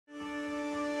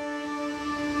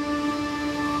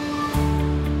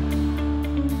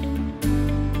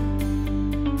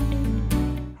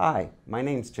Hi, my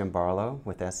name's Jim Barlow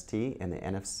with ST in the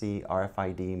NFC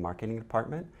RFID Marketing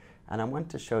Department, and I want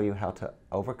to show you how to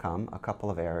overcome a couple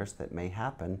of errors that may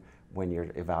happen when you're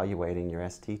evaluating your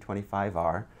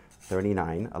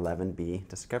ST25R3911B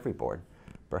Discovery Board.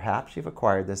 Perhaps you've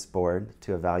acquired this board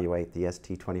to evaluate the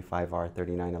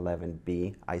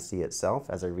ST25R3911B IC itself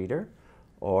as a reader,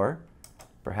 or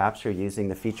perhaps you're using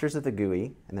the features of the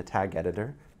GUI and the tag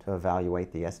editor to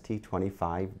evaluate the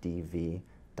ST25DV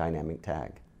dynamic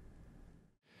tag.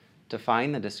 To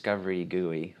find the Discovery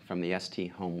GUI from the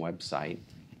ST Home website,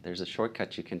 there's a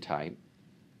shortcut you can type,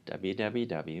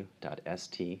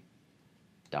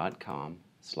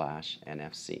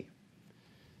 www.st.com/NFC.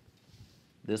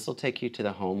 This will take you to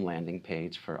the home landing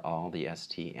page for all the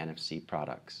ST NFC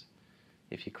products.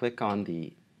 If you click on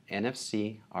the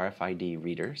NFC RFID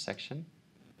Reader section,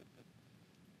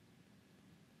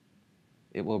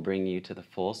 it will bring you to the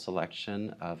full selection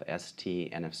of ST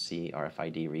NFC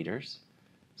RFID readers.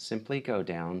 Simply go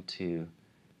down to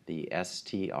the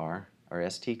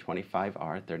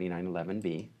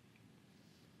ST25R3911B,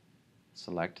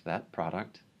 select that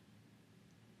product,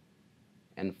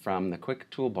 and from the quick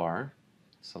toolbar,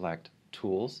 select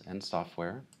Tools and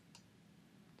Software,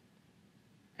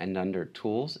 and under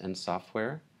Tools and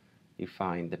Software, you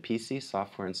find the PC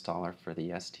software installer for the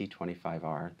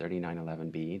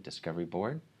ST25R3911B Discovery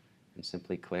Board, and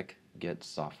simply click Get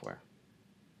Software.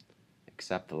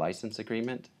 Accept the license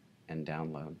agreement and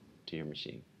download to your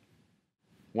machine.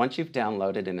 Once you've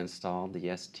downloaded and installed the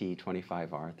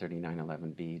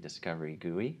ST25R3911B Discovery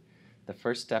GUI, the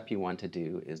first step you want to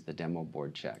do is the demo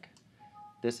board check.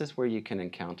 This is where you can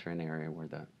encounter an area where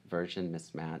the version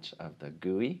mismatch of the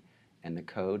GUI and the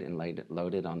code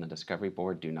loaded on the Discovery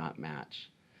board do not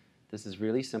match. This is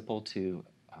really simple to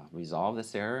resolve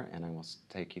this error, and I will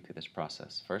take you through this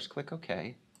process. First, click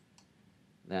OK.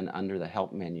 Then under the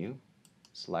Help menu,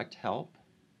 select Help,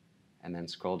 and then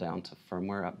scroll down to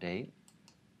Firmware Update.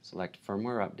 Select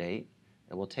Firmware Update.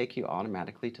 It will take you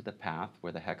automatically to the path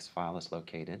where the hex file is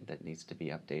located that needs to be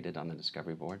updated on the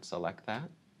Discovery board. Select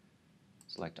that.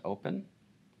 Select Open.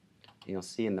 You'll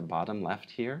see in the bottom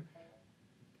left here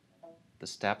the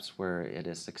steps where it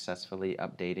is successfully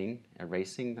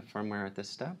erasing the firmware at this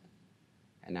step,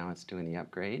 and now it's doing the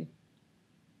upgrade.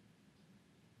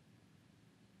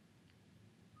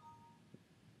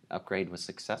 Upgrade was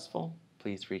successful.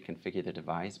 Please reconfigure the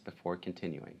device before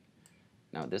continuing.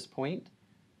 Now at this point,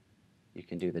 you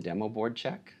can do the demo board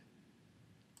check,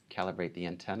 calibrate the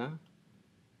antenna,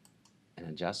 and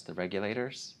adjust the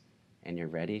regulators, and you're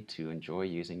ready to enjoy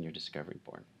using your Discovery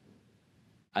board.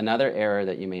 Another error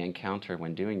that you may encounter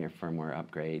when doing your firmware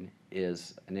upgrade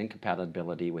is an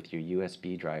incompatibility with your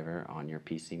USB driver on your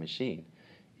PC machine.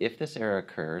 If this error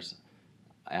occurs,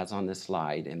 as on this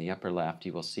slide, in the upper left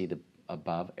you will see the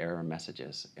above error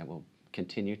messages. It will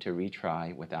continue to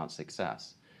retry without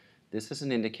success. This is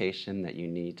an indication that you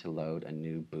need to load a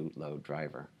new bootload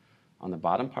driver. On the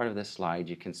bottom part of this slide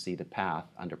you can see the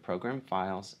path under Program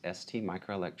Files,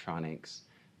 STMicroelectronics,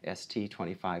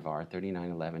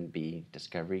 ST25R3911B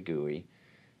Discovery GUI,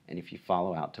 and if you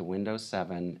follow out to Windows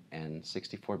 7 and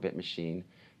 64-bit machine,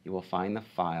 you will find the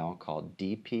file called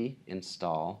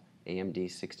dp-install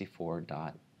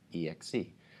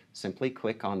amd64.exe. Simply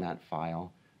click on that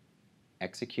file,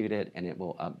 execute it, and it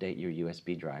will update your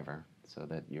USB driver so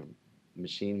that your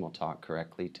machine will talk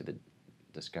correctly to the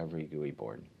Discovery GUI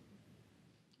board.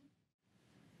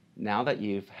 Now that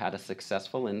you've had a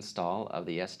successful install of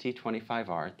the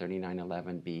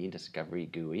ST25R3911B Discovery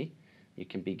GUI, you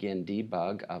can begin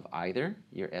debug of either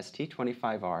your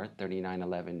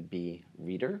ST25R3911B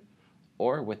reader,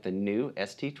 or with the new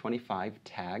ST25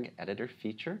 tag editor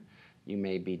feature, you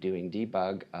may be doing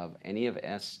debug of any of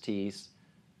ST's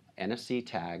NFC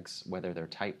tags, whether they're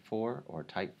Type 4 or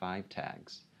Type 5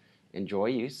 tags. Enjoy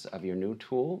use of your new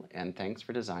tool, and thanks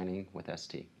for designing with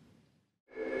ST.